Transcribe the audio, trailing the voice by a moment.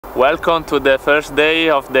Welcome to the first day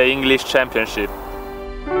of the English Championship.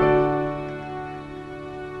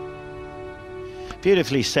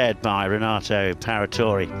 Beautifully said by Renato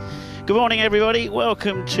Paratori. Good morning, everybody.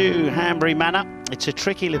 Welcome to Hanbury Manor. It's a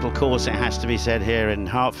tricky little course, it has to be said, here in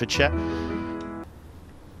Hertfordshire.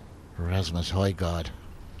 Rasmus Højgaard.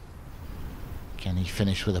 Can he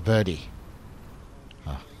finish with a birdie?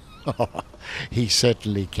 Oh. He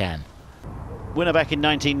certainly can. Winner back in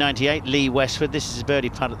 1998, Lee Westwood. This is a birdie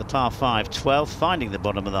putt at the par 5, 12th, finding the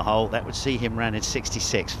bottom of the hole. That would see him round in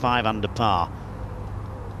 66, 5 under par.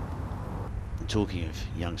 And talking of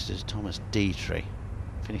youngsters, Thomas Dietrich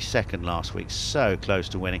finished second last week, so close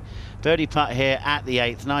to winning. Birdie putt here at the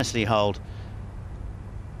 8th, nicely holed.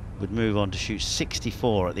 Would move on to shoot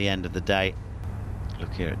 64 at the end of the day.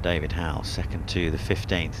 Look here at David Howell, second to the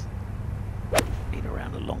 15th. Been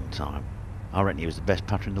around a long time. I reckon he was the best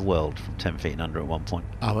putter in the world from 10 feet and under at one point.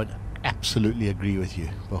 I would absolutely agree with you,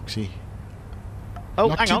 Boxy. Oh,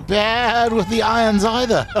 Not hang too on. bad with the irons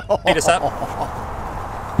either. Beat us up.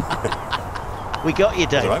 We got you,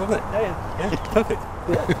 Dave. All right, wasn't it? Yeah, perfect.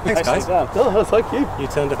 Thanks, guys. Oh, thank you. You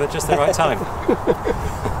turned up at just the right time.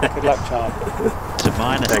 Good luck, Charlie. To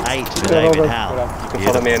minus Thanks. 8 for David Howell. You can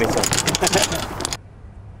follow me anytime.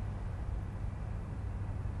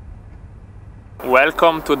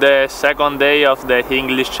 Welcome to the second day of the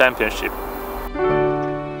English Championship.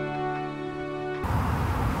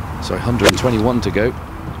 So 121 to go,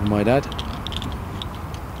 I might add.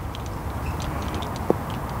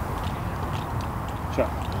 Sure.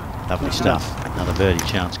 Lovely stuff. Another birdie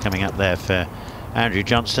chance coming up there for Andrew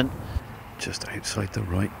Johnston. Just outside the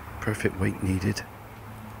right, perfect weight needed.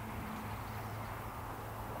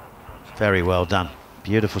 Very well done.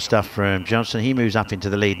 Beautiful stuff from Johnston. He moves up into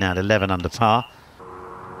the lead now at 11 under par.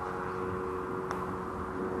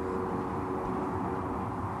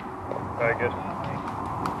 Very good.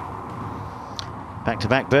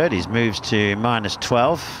 Back-to-back birdies, moves to minus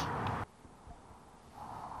 12.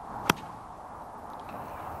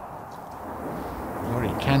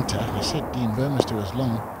 Laurie Cantor, I said Dean Burmester was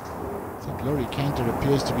long. I think Laurie Cantor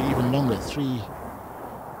appears to be even longer. 3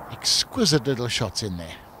 exquisite little shots in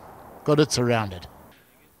there. Got it surrounded.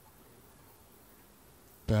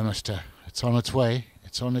 Burmester, it's on its way.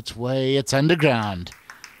 It's on its way. It's underground.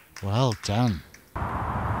 Well done.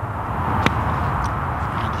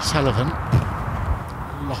 Andy Sullivan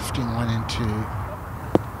lofting one into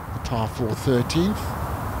the par 4 13th.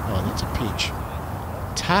 Oh, that's a peach.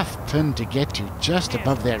 Tough pin to get to, just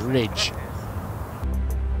above that ridge.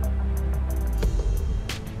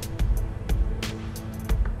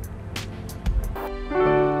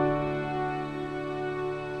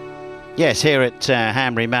 Yes, here at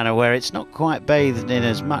Hanbury Manor, where it's not quite bathed in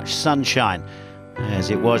as much sunshine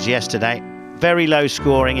as it was yesterday. Very low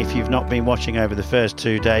scoring if you've not been watching over the first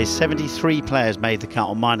 2 days. 73 players made the cut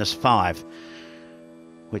on minus 5,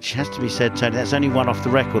 which has to be said, Tony, that's only one off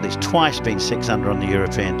the record. It's twice been 6 under on the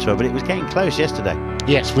European Tour, but it was getting close yesterday.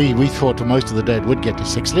 Yes, we thought most of the day it would get to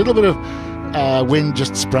 6. A little bit of wind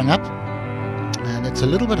just sprung up, and it's a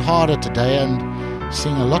little bit harder today, and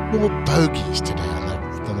seeing a lot more bogeys today on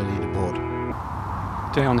the leaderboard.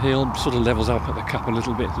 Downhill sort of levels up at the cup a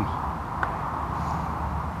little bit. And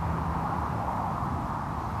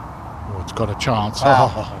Oh, it's got a chance.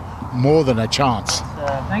 Oh, more than a chance.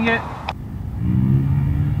 thank you.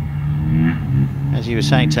 As you were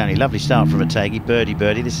saying, Tony, lovely start from Otegi.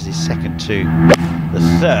 Birdie. This is his second to the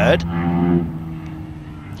third.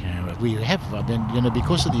 Yeah, we have, I mean, you know,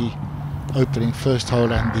 because of the opening first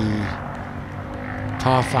hole and the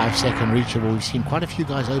par 5 second reachable, we've seen quite a few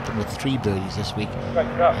guys open with 3 birdies this week,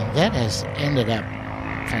 and that has ended up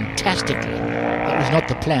fantastically. That was not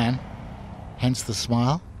the plan, hence the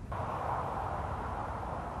smile.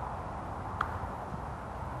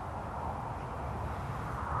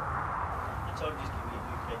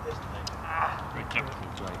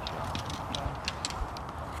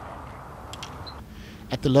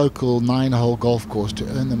 At the local 9-hole golf course to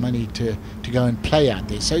earn the money to go and play out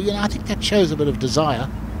there. So, you know, I think that shows a bit of desire.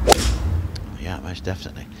 Yeah, most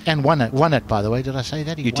definitely. And won it, by the way. Did I say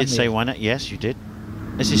that? You did say won it, yes, you did.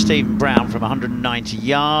 This is Stephen Brown from 190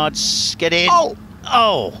 yards. Get in. Oh!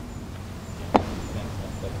 Oh!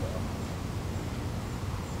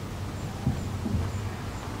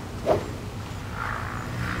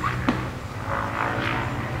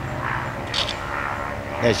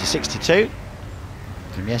 There's your 62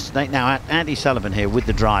 from yesterday. Now Andy Sullivan here with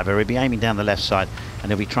the driver. He'll be aiming down the left side,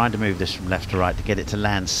 and he'll be trying to move this from left to right to get it to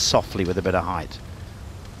land softly with a bit of height.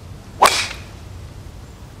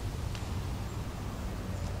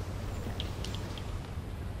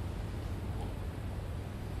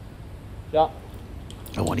 Yeah.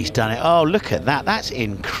 Oh, and he's done it. Oh, look at that. That's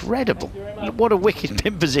incredible. What a wicked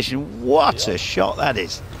pin position. What a shot that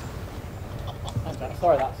is.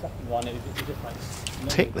 Sorry, that second one, it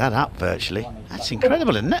just Pick that up virtually. That's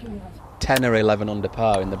incredible, isn't it? 10 or 11 under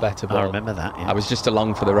par in the better ball. I remember that, yeah. I was just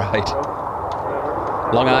along for the ride.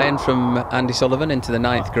 Long iron from Andy Sullivan into the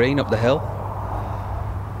 9th green up the hill.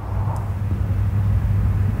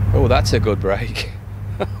 Oh, that's a good break.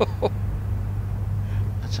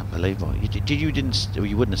 That's unbelievable.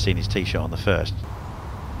 You wouldn't have seen his tee shot on the first.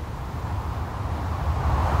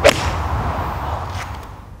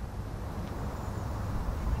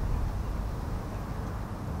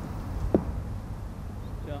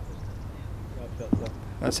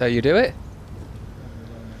 That's how you do it.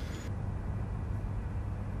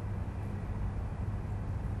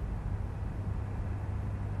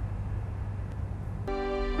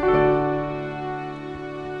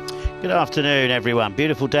 Good afternoon, everyone.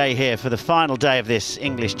 Beautiful day here for the final day of this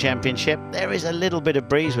English Championship. There is a little bit of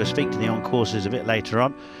breeze. We'll speak to the on-courses a bit later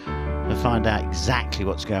on to find out exactly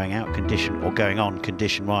what's going on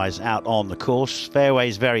condition-wise out on the course.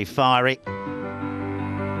 Fairway's very fiery.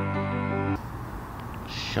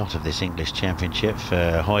 Shot of this English Championship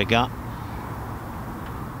for Højgaard.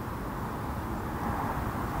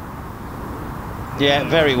 Yeah,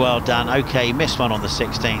 very well done. Okay, he missed one on the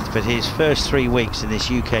 16th, but his first 3 weeks in this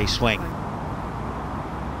UK swing.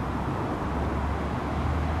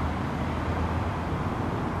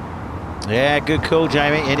 Yeah, good call,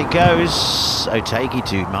 Jamie. In it goes. Otegi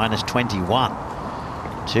to -21.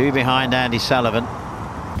 2 behind Andy Sullivan.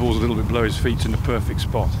 Ball's a little bit below his feet in the perfect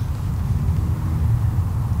spot.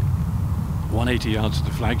 180 yards to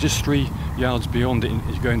the flag, just 3 yards beyond it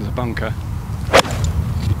is going to the bunker.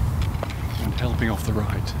 And helping off the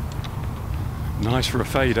right. Nice for a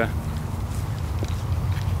fader.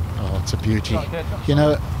 Oh, it's a beauty. You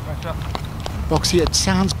know, Boxy, it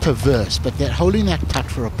sounds perverse, but that holding that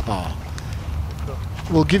putt for a par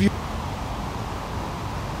will give you...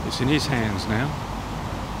 It's in his hands now.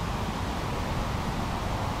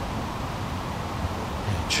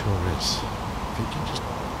 Yeah, it sure is. If he can just,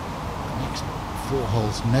 the next 4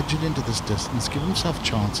 holes, nudge it into this distance, give himself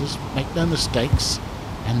chances, make no mistakes,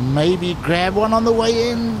 and maybe grab one on the way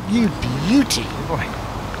in. You beauty.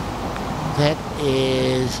 That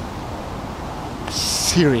is a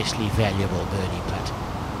seriously valuable birdie putt.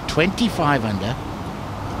 25 under,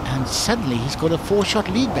 and suddenly he's got a 4-shot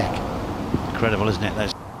lead back. Incredible, isn't it?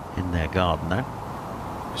 Those in their garden, though.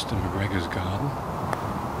 Mr. McGregor's garden.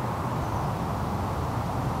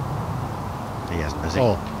 He hasn't, has he?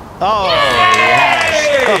 Oh, Yes!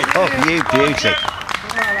 Oh, you beauty.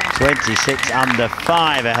 26 under,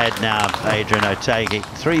 5 ahead now of Adrian Otegi.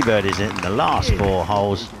 3 birdies in the last 4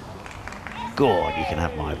 holes. God, you can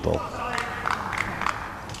have my ball.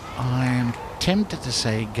 I'm tempted to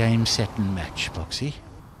say game, set and match, Boxy.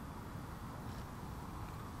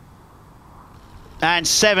 And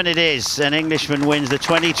 7 it is. An Englishman wins the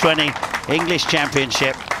 2020 English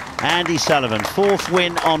Championship. Andy Sullivan, 4th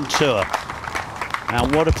win on tour.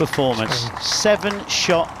 And what a performance.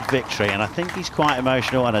 7-shot victory. And I think he's quite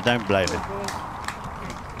emotional, and I don't blame him.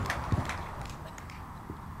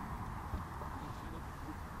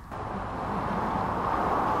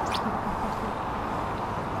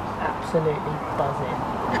 absolutely buzzing.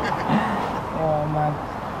 Oh man.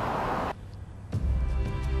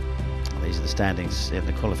 These are the standings in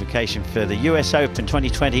the qualification for the US Open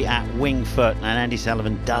 2020 at Wingfoot, and Andy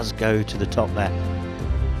Sullivan does go to the top there.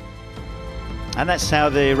 And that's how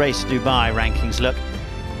the Race Dubai rankings look.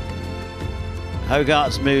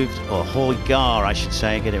 Højgaard's moved, or Højgaard I should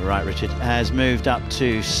say, get it right Richard, has moved up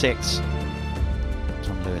to 6th.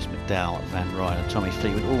 Tom Lewis, McDowell, Van Rooyen and Tommy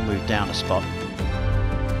Fleetwood all moved down a spot.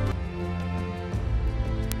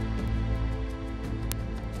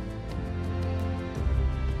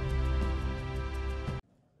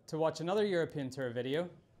 To watch another European Tour video,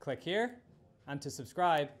 click here, and to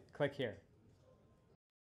subscribe, click here.